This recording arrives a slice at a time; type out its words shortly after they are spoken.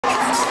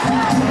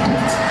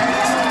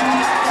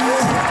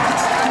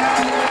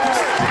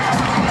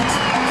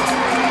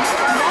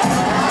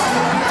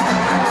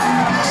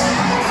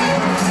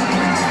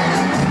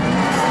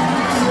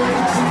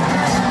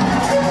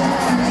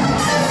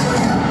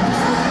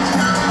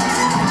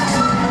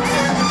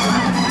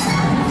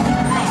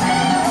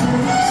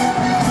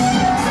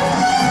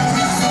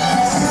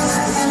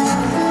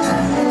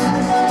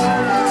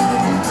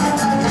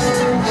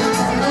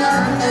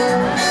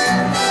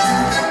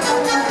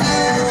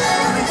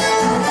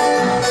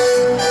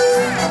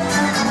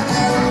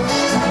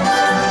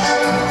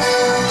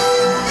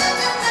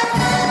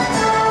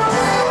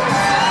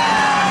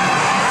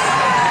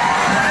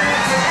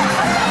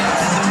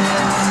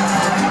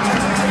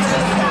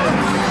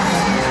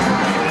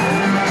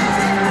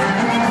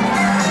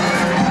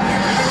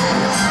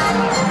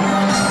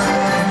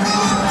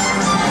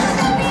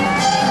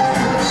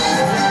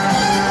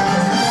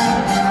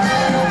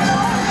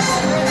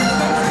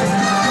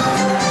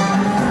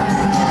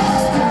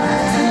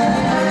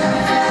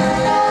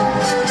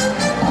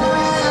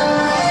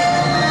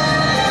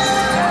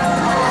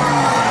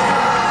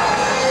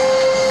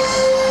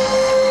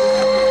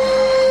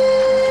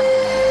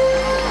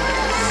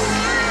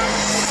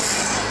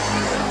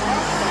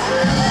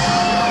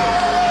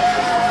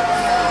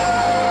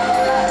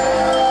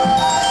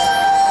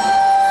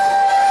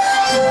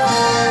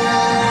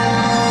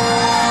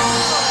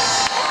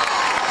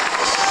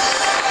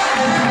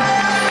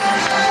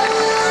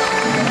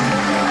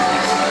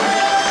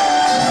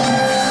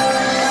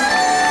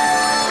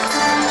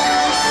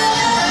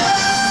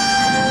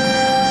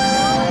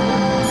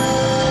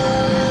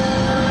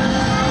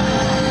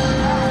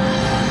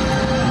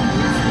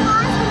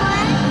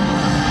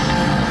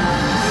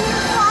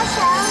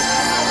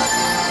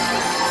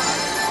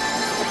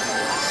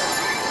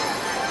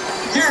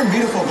Here in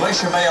beautiful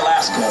Glacier Bay,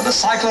 Alaska, the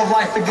cycle of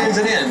life begins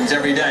and ends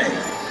every day.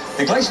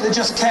 The glacier that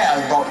just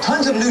calved brought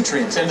tons of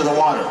nutrients into the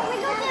water.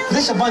 For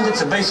this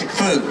abundance of basic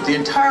food, the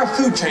entire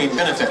food chain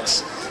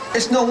benefits.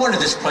 It's no wonder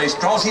this place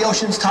draws the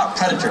ocean's top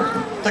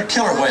predator, the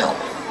killer whale.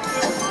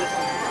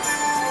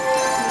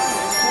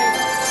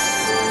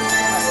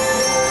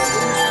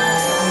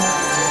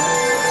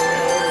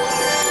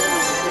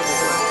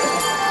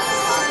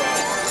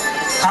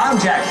 I'm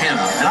Jack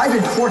Hanna, and I've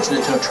been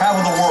fortunate to have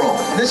traveled the world.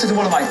 This is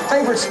one of my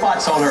favorite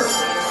spots on Earth.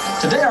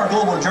 Today, our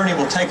global journey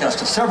will take us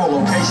to several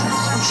locations,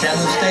 from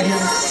Shamu Stadium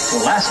to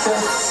Alaska,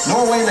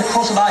 Norway, and the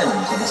coastal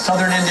islands of the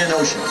southern Indian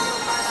Ocean.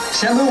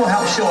 Shamu will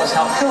help show us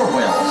how killer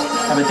whales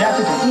have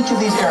adapted to each of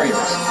these areas,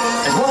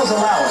 as well as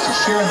allow us to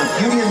share in the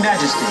beauty and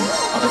majesty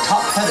of the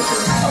top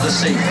predator of the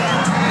sea.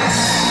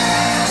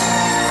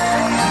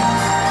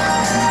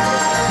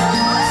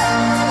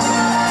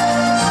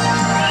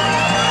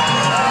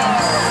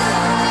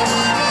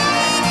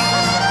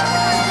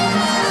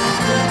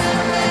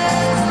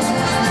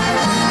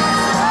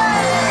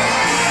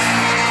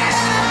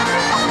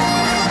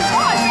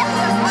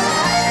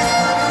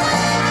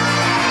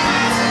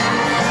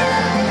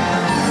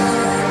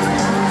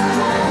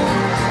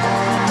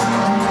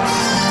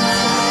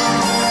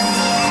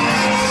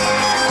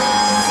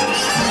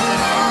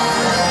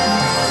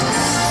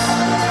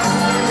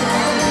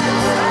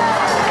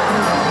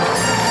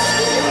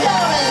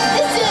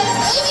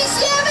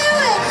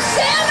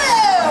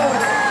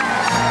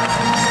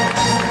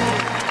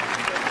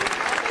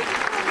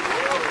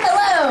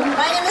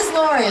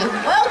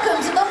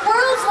 Welcome to the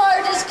world's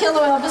largest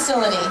killer whale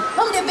facility,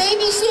 home to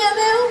baby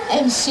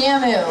Shamu and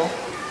Shamu.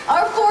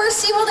 Our 4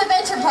 SeaWorld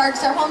Adventure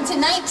Parks are home to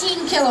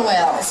 19 killer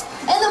whales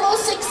and the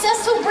most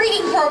successful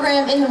breeding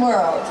program in the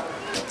world.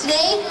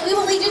 Today, we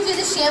will lead you through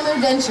the Shamu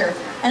adventure,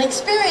 an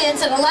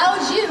experience that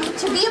allows you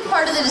to be a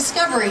part of the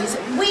discoveries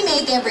we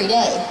make every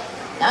day.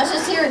 Not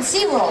just here at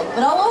SeaWorld,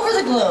 but all over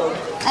the globe,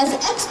 as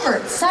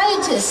experts,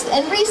 scientists,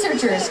 and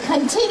researchers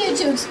continue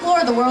to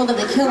explore the world of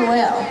the killer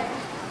whale.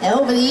 Now,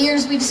 over the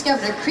years, we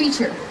discovered a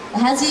creature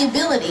that has the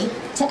ability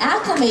to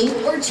acclimate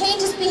or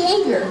change its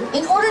behavior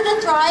in order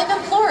to thrive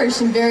and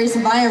flourish in various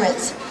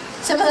environments.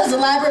 Some of those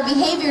elaborate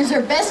behaviors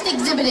are best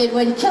exhibited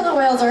when killer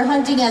whales are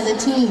hunting as a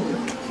team.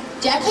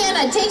 Jack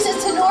Hanna takes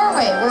us to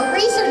Norway, where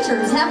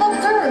researchers have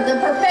observed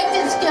the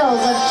perfected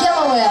skills of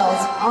killer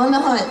whales on the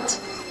hunt.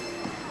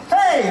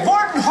 Hey,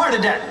 Vorten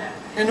Hardedet.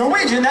 In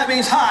Norwegian, that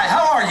means hi,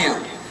 how are you?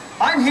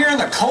 I'm here in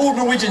the cold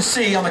Norwegian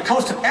Sea on the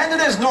coast of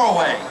Andenes,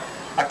 Norway,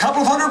 a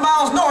couple of 100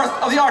 miles north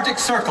of the Arctic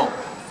Circle.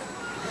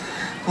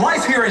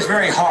 Life here is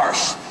very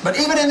harsh, but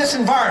even in this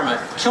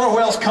environment, killer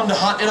whales come to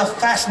hunt in a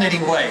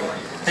fascinating way.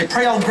 They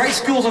prey on great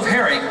schools of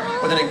herring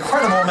with an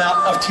incredible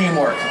amount of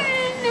teamwork.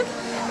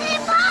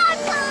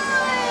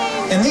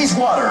 In these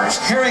waters,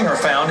 herring are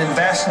found in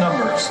vast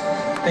numbers.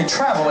 They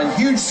travel in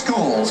huge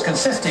schools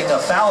consisting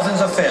of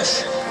thousands of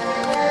fish.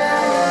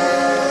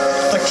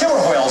 The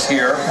killer whales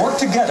here work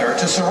together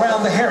to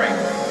surround the herring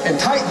and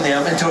tighten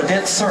them into a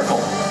dense circle.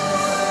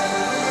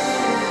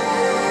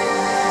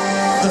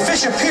 The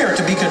fish appear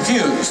to be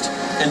confused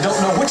and don't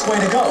know which way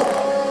to go.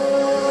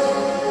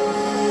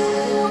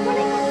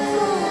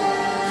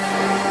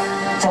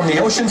 From the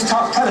ocean's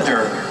top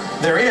predator,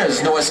 there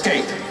is no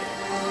escape.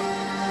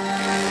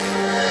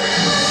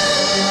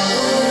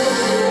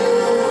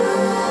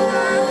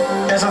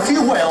 As a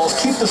few whales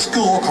keep the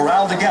school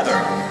corralled together,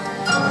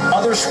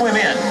 others swim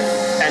in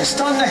and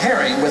stun the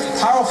herring with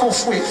powerful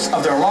sweeps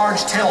of their large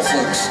tail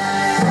flukes.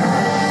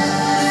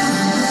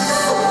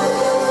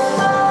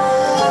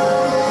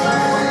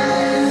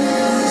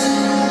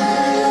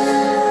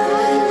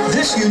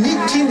 This unique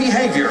team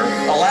behavior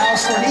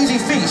allows for an easy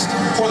feast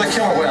for the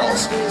killer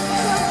whales.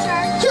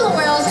 Killer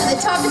whales are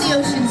the top of the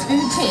ocean's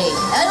food chain,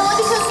 not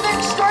only because of their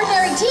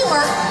extraordinary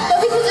teamwork,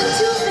 but because of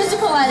two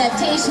physical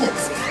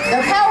adaptations: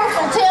 their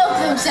powerful tail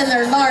flukes and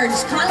their large,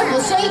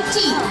 conical-shaped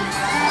teeth.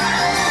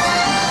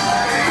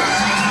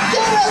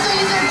 Killer whales are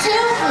using their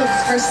tail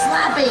flukes for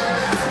slapping,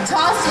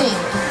 tossing,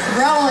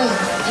 throwing,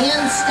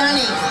 and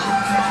stunning.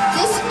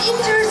 This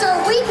injures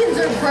or weakens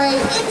their prey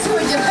into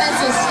a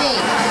defensive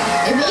state.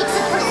 It makes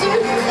the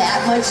pursuit that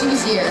much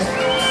easier.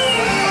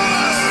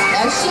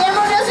 Now,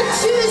 Shamu doesn't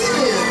chew his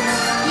food.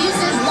 He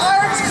uses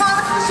large,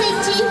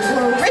 conical-shaped teeth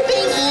for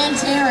ripping and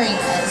tearing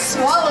and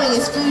swallowing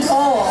his food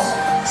whole.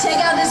 Check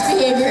out this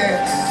behavior.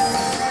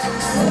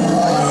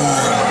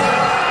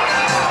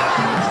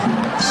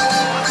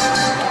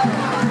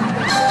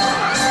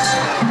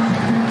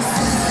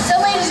 So,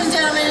 ladies and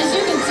gentlemen, as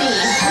you can see,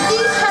 with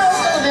these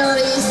powerful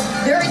abilities,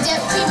 their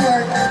adept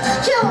teamwork,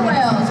 killer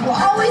whales will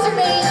always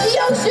remain the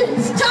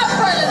ocean's top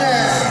predator.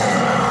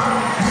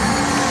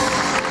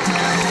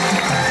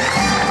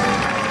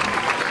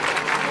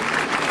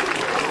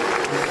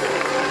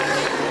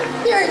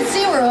 Here at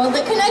SeaWorld,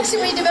 the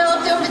connection we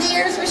developed over the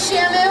years with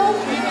Shamu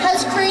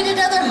has created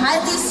other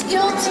highly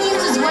skilled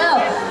teams as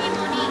well.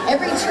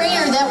 Every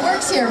trainer that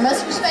works here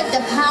must respect the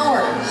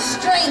power,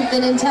 strength,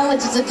 and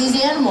intelligence of these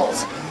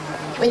animals.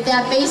 With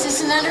that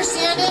basis and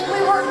understanding, we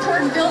work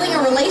towards building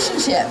a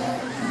relationship.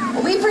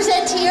 What we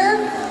present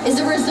here is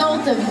a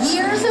result of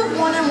years of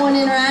one-on-one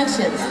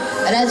interactions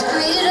that has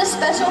created a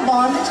special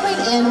bond between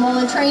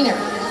animal and trainer.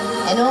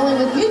 And only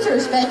with mutual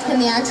respect can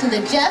the actions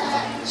of Jeff,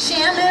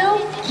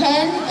 Shamu,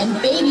 Ken, and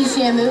baby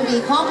Shamu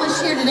be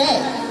accomplished here today.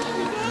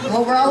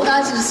 What we're all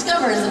about to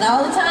discover is that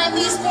all the time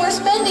these four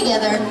spend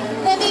together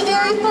can be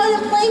very fun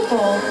and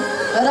playful,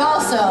 but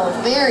also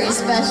very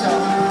special.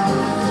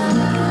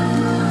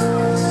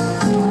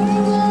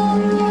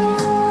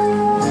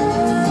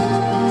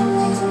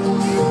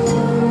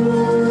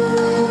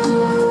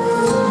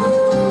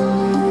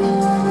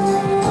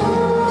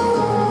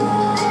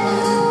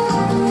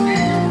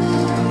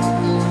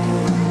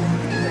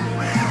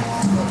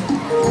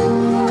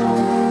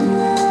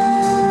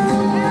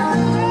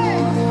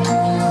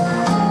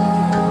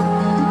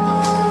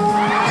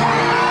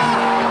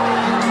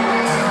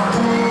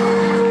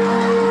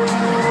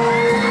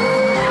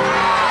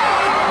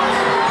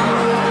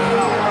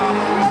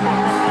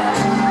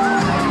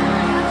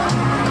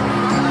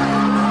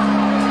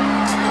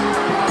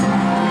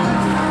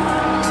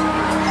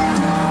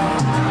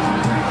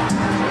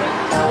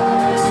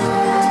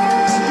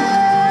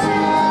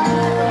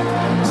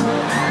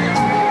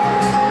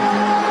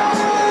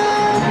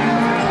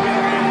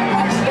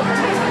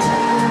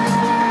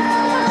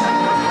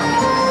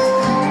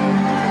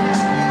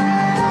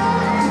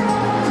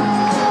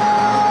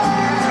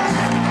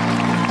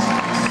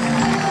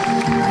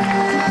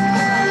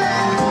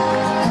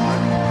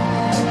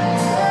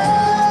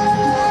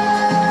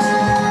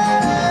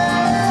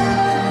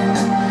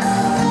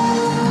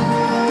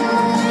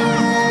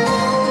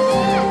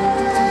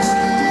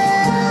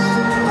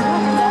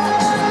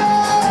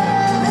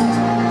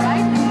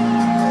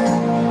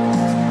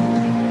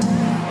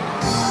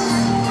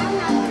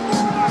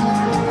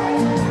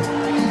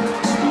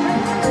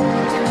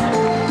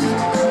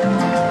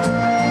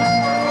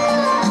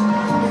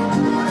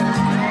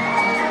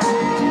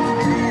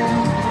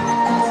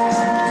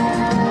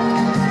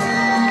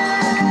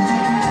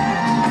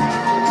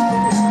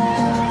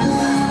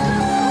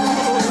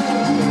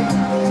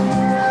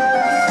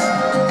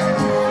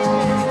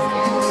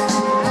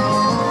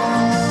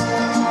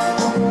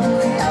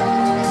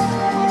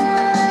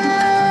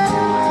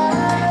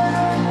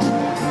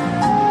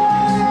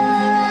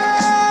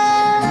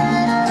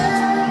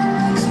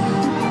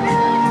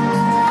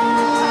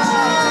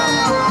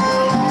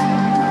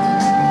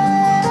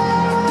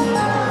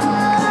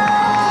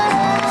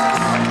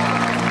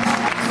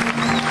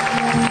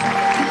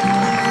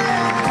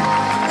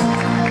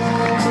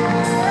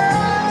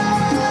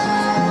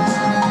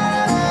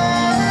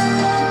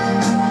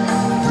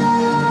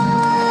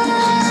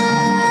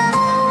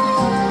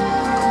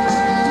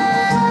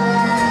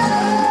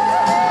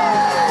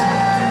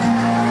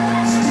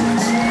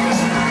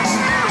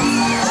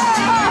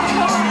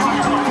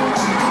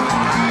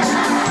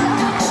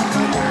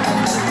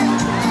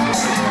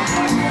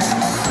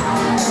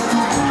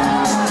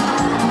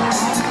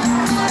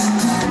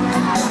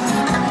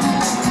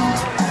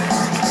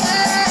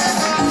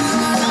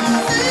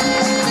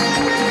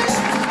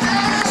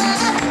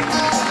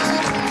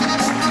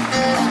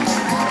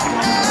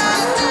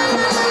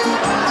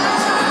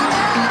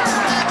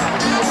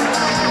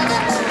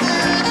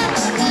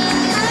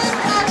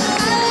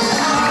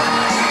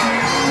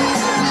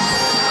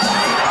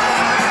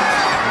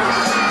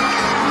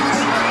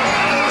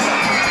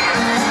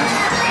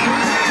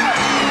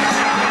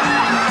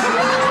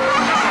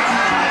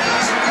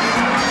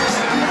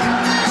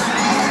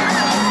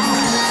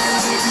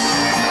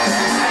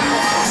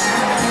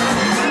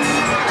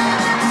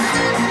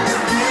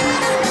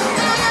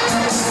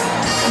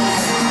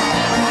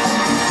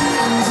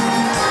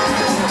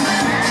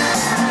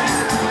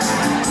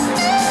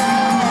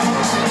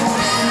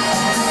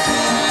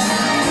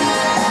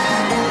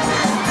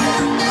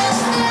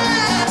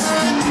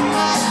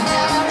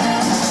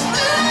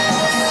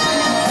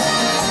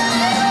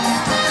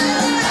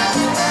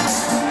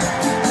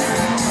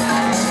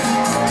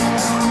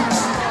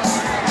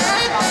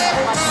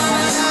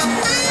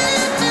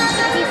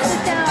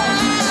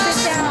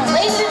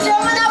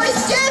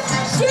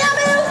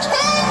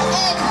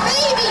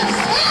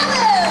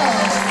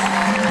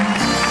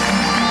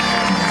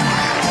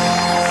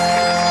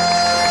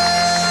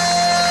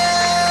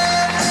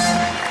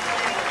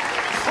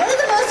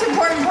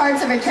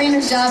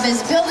 job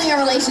is building a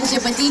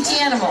relationship with each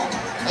animal.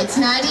 It's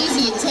not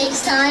easy, it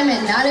takes time,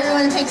 and not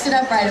everyone picks it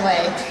up right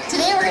away.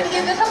 Today we're going to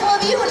give a couple of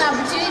you an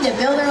opportunity to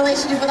build a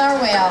relationship with our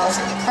whales.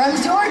 From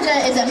Georgia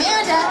is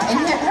Amanda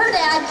and her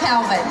dad,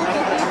 Calvin.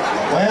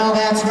 Well,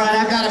 that's right,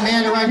 I've got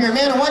Amanda right here.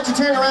 Amanda, why don't you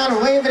turn around and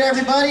wave at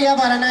everybody? How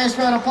about a nice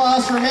round of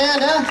applause for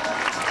Amanda?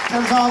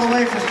 Comes all the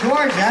way from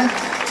Georgia.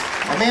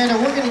 Amanda,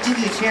 we're going to give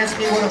you a chance to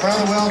meet one of our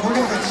other whales. We're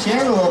going to bring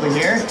Shamu over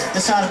here.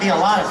 This ought to be a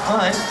lot of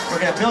fun. We're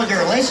going to build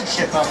your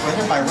relationship up with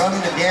him by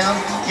rubbing him down,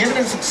 giving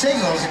him some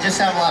signals, and just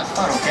have a lot of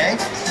fun,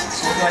 okay?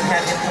 So we'll go ahead and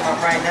have him come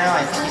up right now.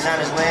 I think he's on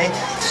his way.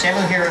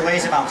 Shamu here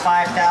weighs about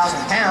 5,000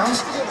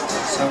 pounds.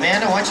 So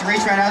Amanda, once you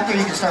reach right out there,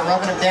 you can start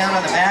rubbing him down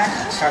on the back,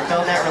 start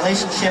building that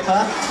relationship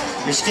up.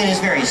 Their skin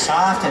is very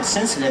soft and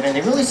sensitive, and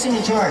they really seem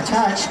to enjoy our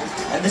touch.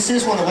 And this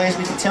is one of the ways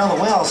we can tell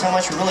the whales how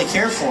much we really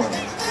care for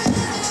them.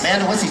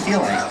 Amanda, what's he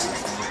feel like?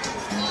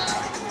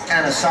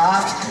 Kind of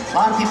soft. A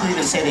lot of people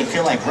even say they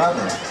feel like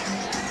rubber.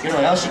 You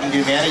know what else you can do,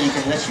 Amanda? You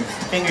can let your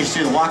fingers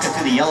walking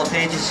through the yellow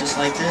pages just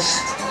like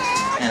this,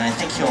 and I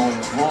think he'll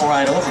roll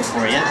right over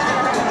for you.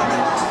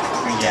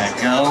 There you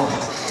go.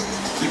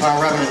 Keep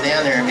on rubbing it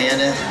down there,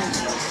 Amanda.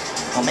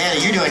 Oh, Amanda,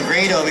 you're doing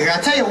great over here.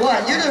 I'll tell you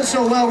what, you're doing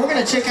so well, we're going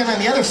to check in on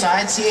the other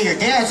side, see how your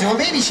dad's doing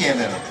baby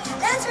Shamu.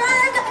 That's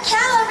right, I've got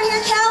Cal over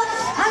here, Cal.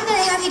 I'm going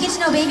to have you get to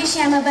know baby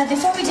Shamu, but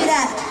before we do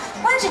that,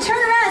 why don't you turn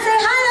around and say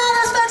hi to all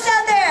those folks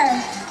out there?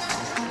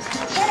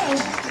 Hey,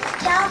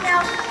 Cal,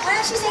 now, why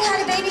don't you say hi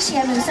to baby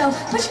Shamu? So,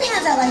 put your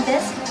hands out like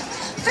this.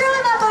 Throw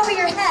them up over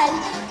your head.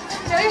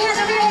 Throw your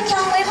hands over your head,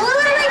 Cal, and wave a little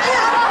bit,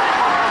 Cal.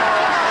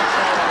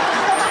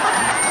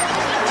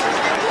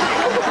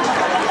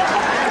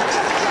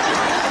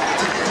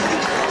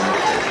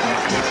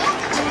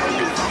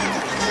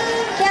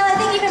 Cal, I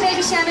think even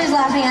baby Shamu is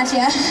laughing at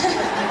you.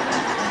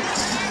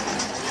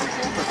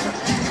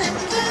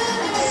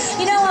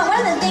 You know what, one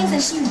of the things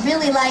that she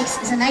really likes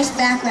is a nice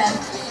back rub.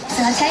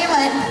 So I'll tell you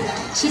what,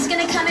 she's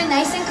gonna come in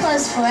nice and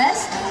close for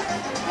us.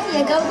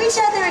 There you go, reach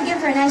out there and give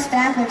her a nice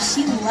back rub.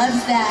 She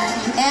loves that.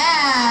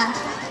 Yeah,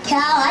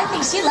 Cal, I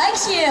think she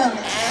likes you.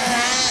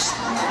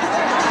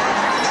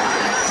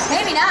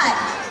 Maybe not.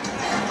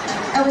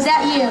 Or was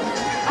that you?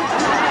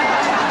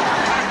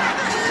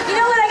 You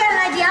know what, I got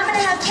an idea. I'm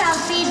gonna have Cal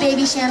feed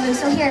baby Shamu.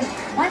 So here,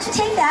 why don't you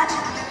take that,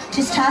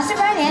 just toss it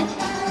right in.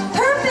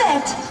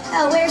 Perfect!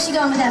 Oh, where's she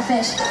going with that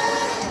fish?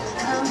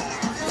 Oh,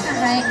 that's not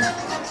right.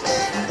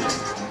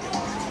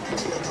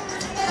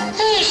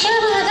 Hey,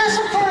 Shamu, I got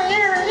some for you.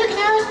 You can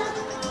have it.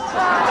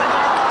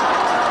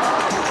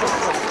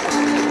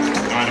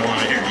 I don't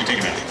want to hear it. You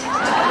take it back.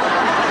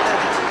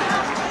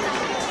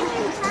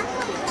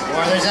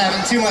 Boy, there's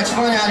having too much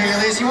fun out here,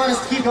 Lisa. You want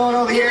us to keep going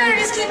over You here? better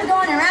just keep it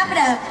going and wrap it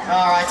up.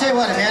 All right, tell you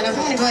what, Amanda, I'm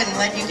going to go ahead and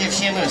let you give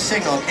Shamu a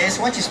signal, okay?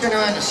 So why don't you spin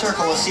around in a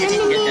circle, we'll see if you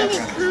can get that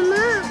from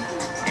him.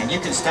 And you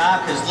can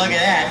stop, because look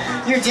at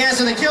that. You're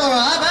dancing the killer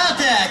whale. How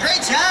about that? Great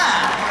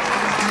job!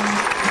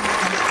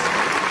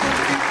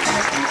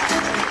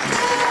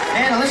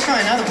 And let's try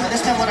another one.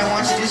 This time what I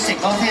want you to do is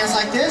take both hands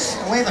like this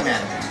and wave them at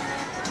him.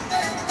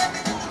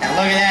 And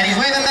look at that. He's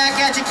waving back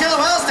at you, killer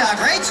whale style.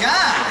 Great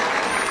job!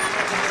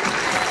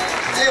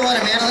 Tell you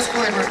what, Amanda, let's go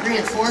ahead and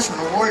reinforce and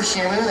reward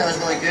Shamu. That was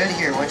really good.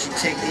 Here, once you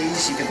take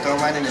these, you can throw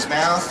them right in his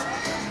mouth.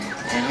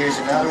 And here's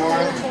another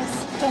one.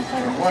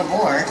 And one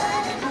more.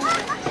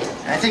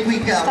 And I think we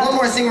got one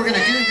more thing we're going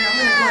to do here. I'm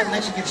going to go ahead and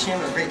let you give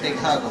Shamu a great big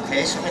hug,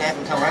 okay? So I'm going to have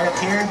him come right up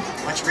here.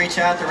 Why don't you reach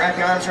out there, wrap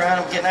your arms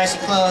around him, get nice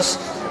and close.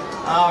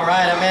 All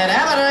right, Amanda.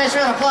 How about a nice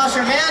round of applause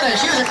for Amanda?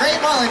 She was a great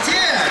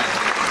volunteer.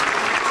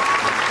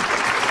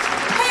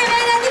 Hey,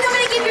 Amanda, I think I'm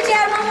going to give your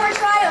dad one more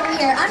try over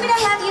here. I'm going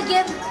to have you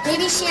give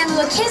baby Shamu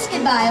a kiss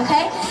goodbye,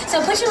 okay?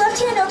 So put your left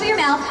hand over your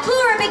mouth. Blow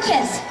her a big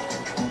kiss.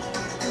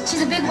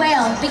 She's a big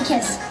whale. Big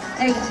kiss.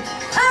 There you go.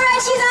 All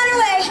right, she's on her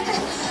way.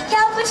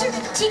 Cal, put your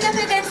cheek up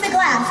against the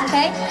glass,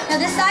 okay?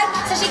 Now this side,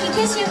 so she can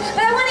kiss you.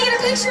 But I want to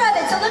get a picture of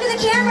it, so look at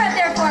the camera up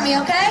there for me,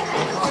 okay?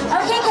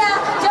 Okay,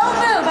 Cal, don't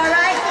move, all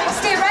right?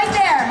 Stay right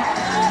there.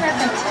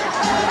 Perfect.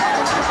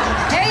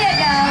 There you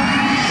go.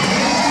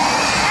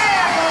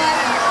 There, boy.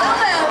 Don't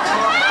move.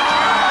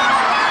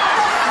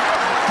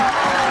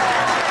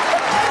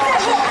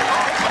 That's a hit.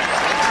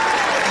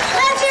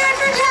 Let's hear it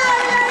for Cal,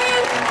 everybody.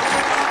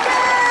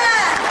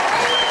 Yeah.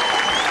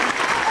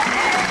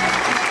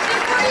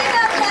 Before you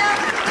go, Cal,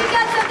 we've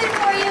got something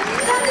for you.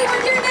 Something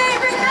with your name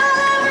written all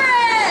over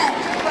it.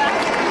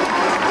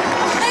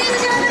 Ladies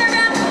and gentlemen, a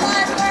round of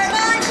applause for our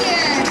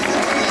volunteers.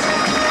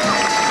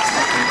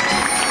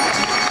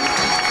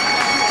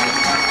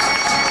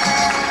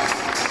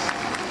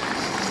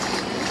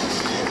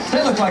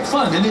 That looked like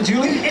fun, didn't it,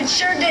 Julie? It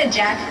sure did,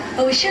 Jack.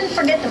 But we shouldn't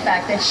forget the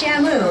fact that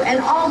Shamu and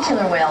all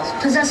killer whales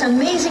possess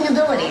amazing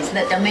abilities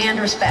that demand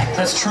respect.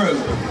 That's true.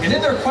 And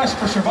in their quest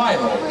for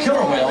survival,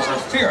 killer whales are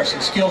fierce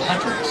and skilled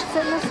hunters.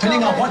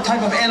 Depending on what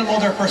type of animal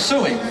they're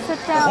pursuing,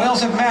 the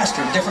whales have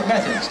mastered different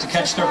methods to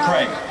catch their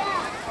prey.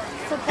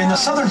 In the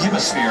southern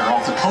hemisphere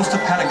off the coast of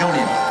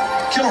Patagonia,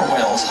 killer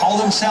whales haul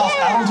themselves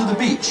out onto the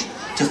beach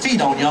to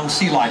feed on young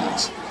sea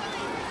lions.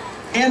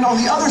 And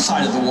on the other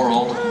side of the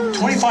world,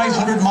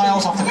 2,500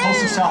 miles off the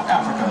coast of South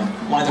Africa,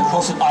 lie the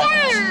Crossed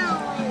Islands.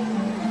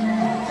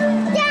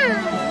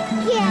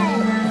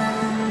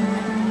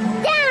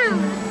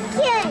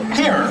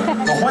 Here,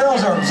 the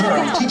whales are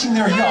observed teaching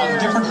their young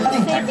different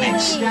hunting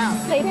techniques.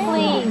 Say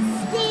please.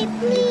 Say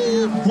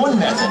please. One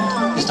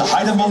method is to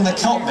hide among the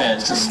kelp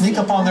beds to sneak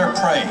up on their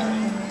prey.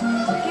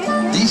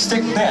 These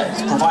thick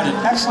beds provide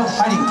an excellent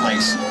hiding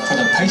place for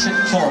the patient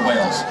killer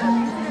whales.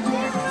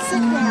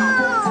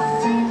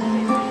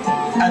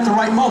 At the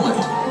right moment,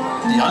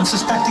 the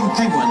unsuspecting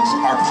penguins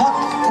are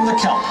plucked from the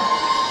kelp.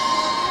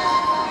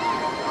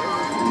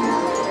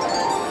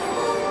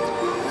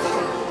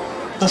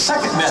 The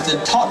second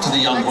method taught to the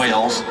young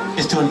whales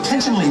is to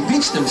intentionally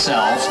beach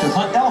themselves to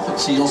hunt elephant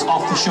seals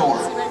off the shore.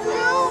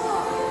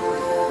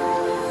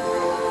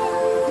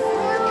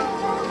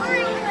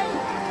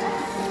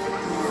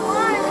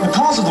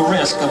 Because of the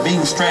risk of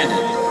being stranded,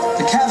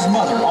 the calf's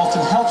mother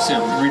often helps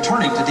him in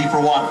returning to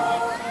deeper water.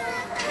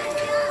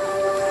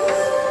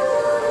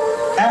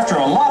 After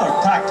a lot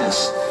of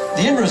practice,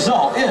 the end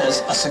result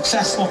is a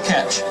successful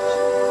catch.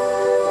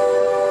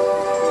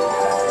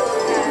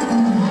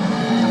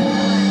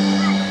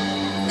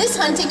 This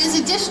hunting is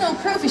additional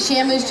proof of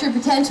Shamu's true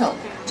potential.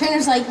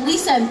 Trainers like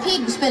Lisa and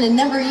Pete, who spend a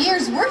number of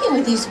years working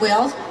with these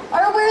whales,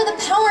 are aware of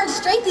the power and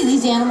strength of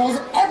these animals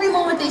every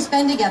moment they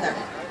spend together.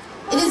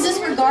 It is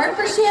this regard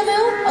for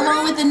Shamu,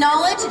 along with the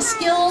knowledge,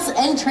 skills,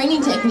 and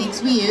training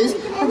techniques we use,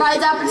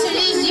 provides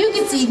opportunities you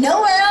can see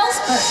nowhere else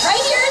but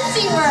right here at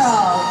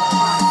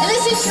SeaWorld. And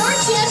this is your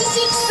chance to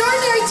see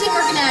extraordinary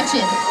teamwork in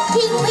action.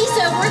 Pete and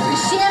Lisa have worked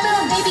with Shamu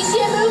and baby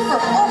Shamu for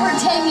over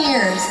 10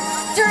 years.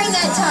 During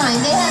that time,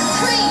 they have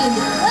trained,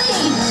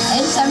 played,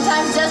 and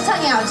sometimes just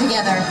hung out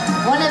together.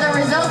 One of the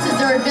results is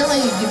their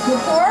ability to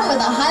perform with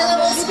a high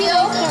level of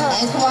skill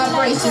and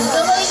cooperation.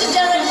 So ladies and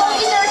gentlemen,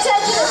 focus your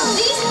attention as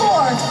these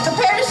four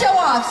prepare to show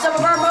off some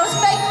of our most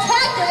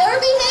spectacular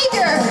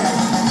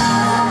behavior.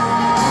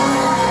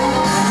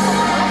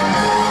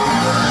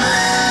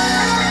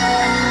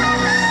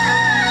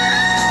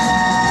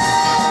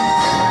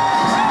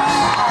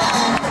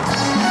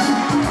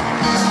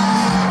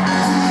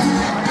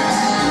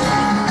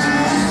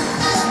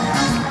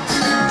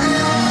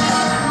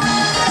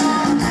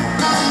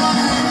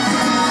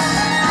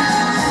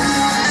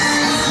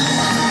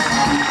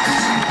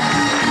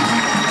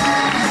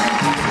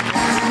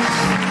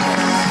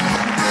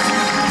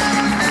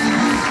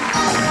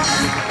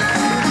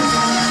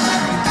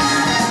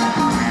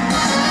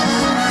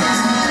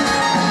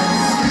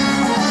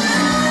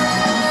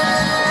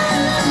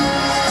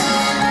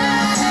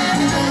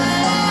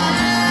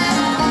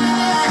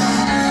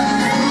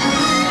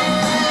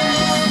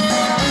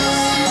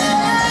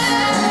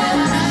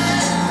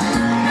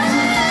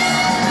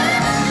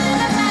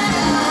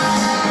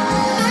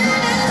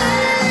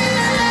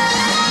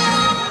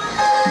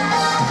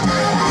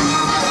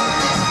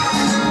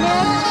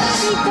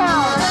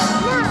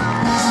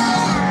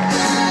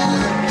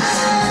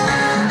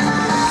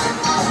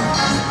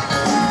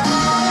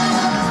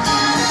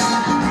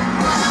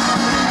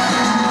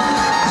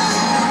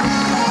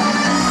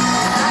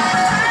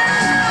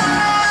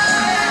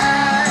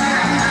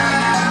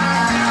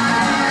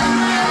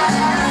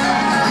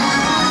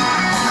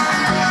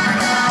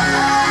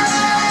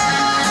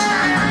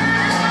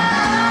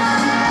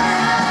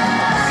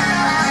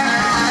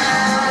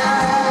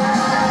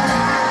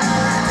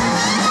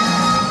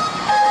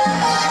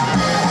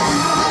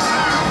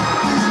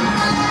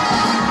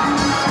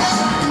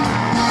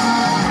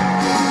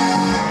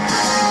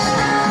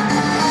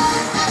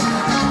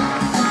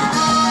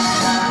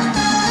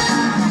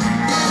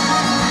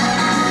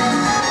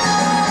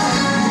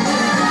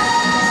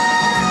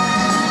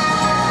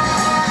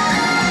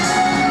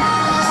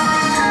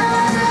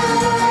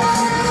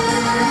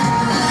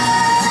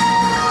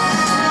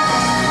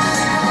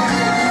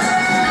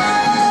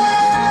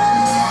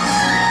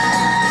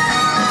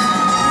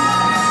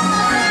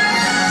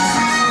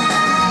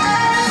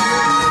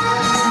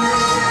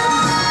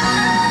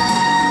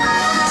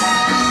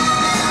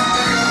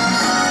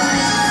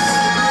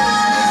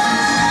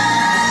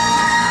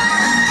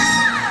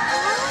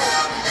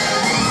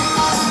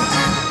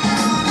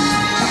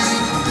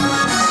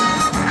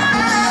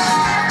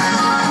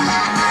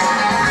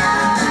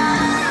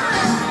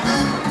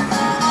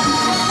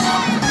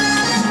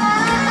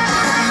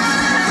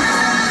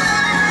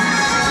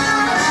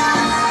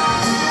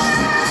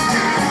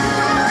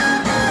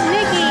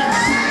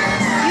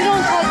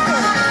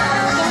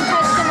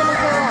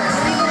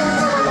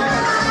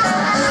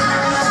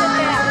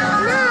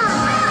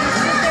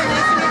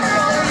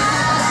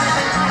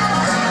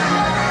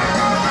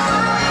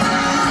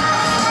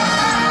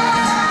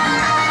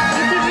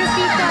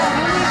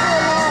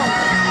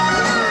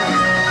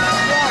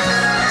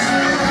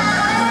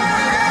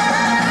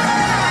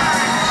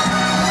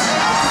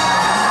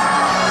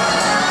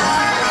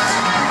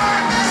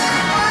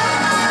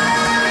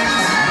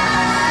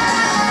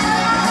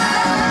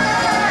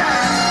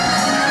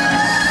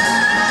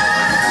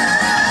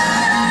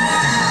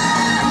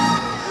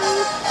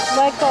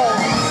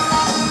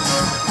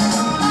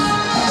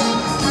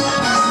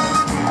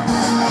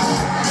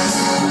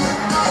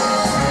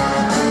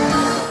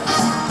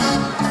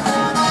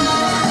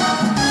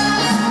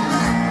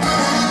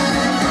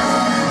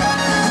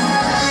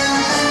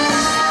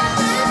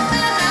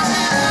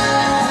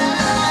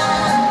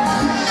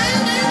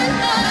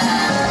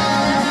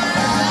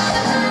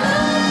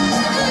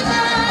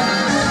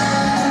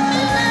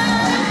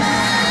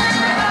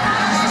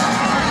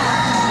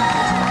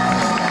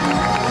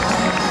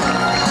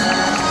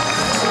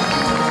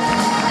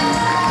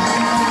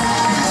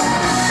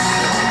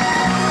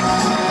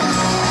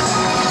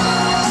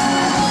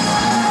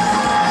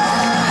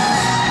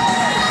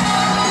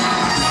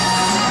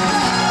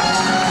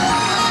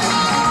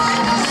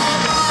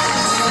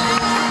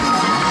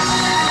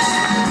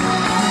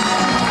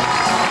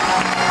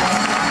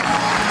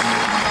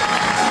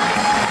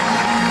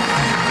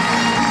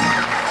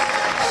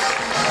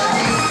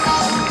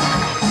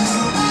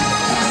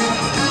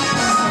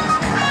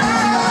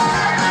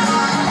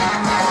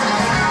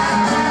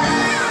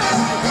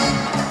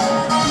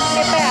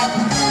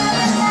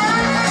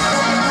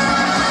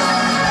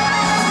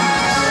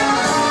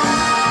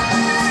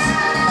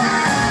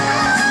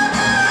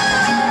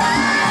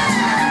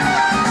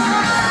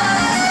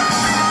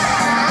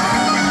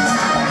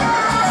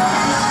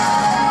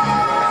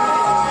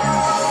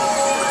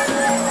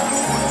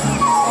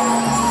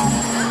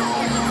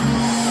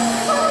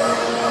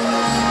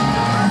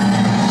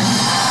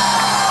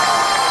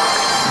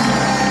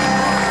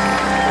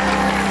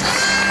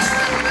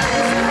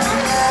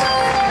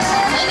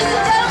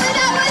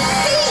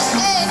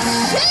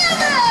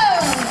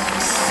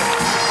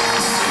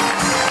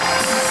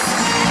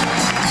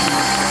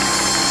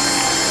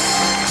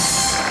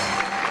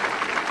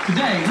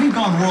 Today, we've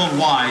gone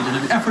worldwide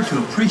in an effort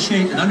to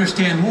appreciate and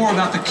understand more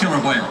about the killer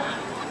whale.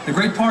 The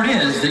great part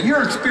is that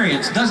your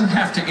experience doesn't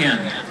have to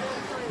end.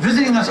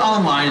 Visiting us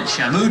online at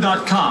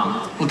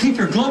shamu.com will keep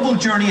your global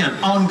journey an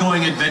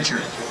ongoing adventure.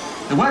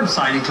 The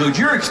website includes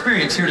your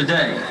experience here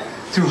today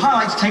through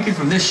highlights taken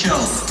from this show.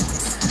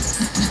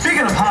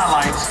 Speaking of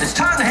highlights, it's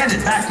time to hand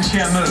it back to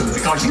Shamu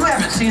because you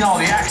haven't seen all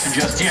the action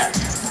just yet.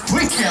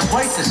 We can't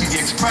wait to see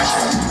the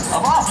expression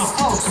of all the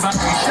folks about to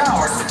be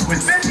showered with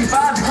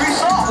 55-degree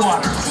salt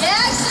water.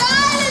 Yeah,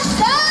 sir!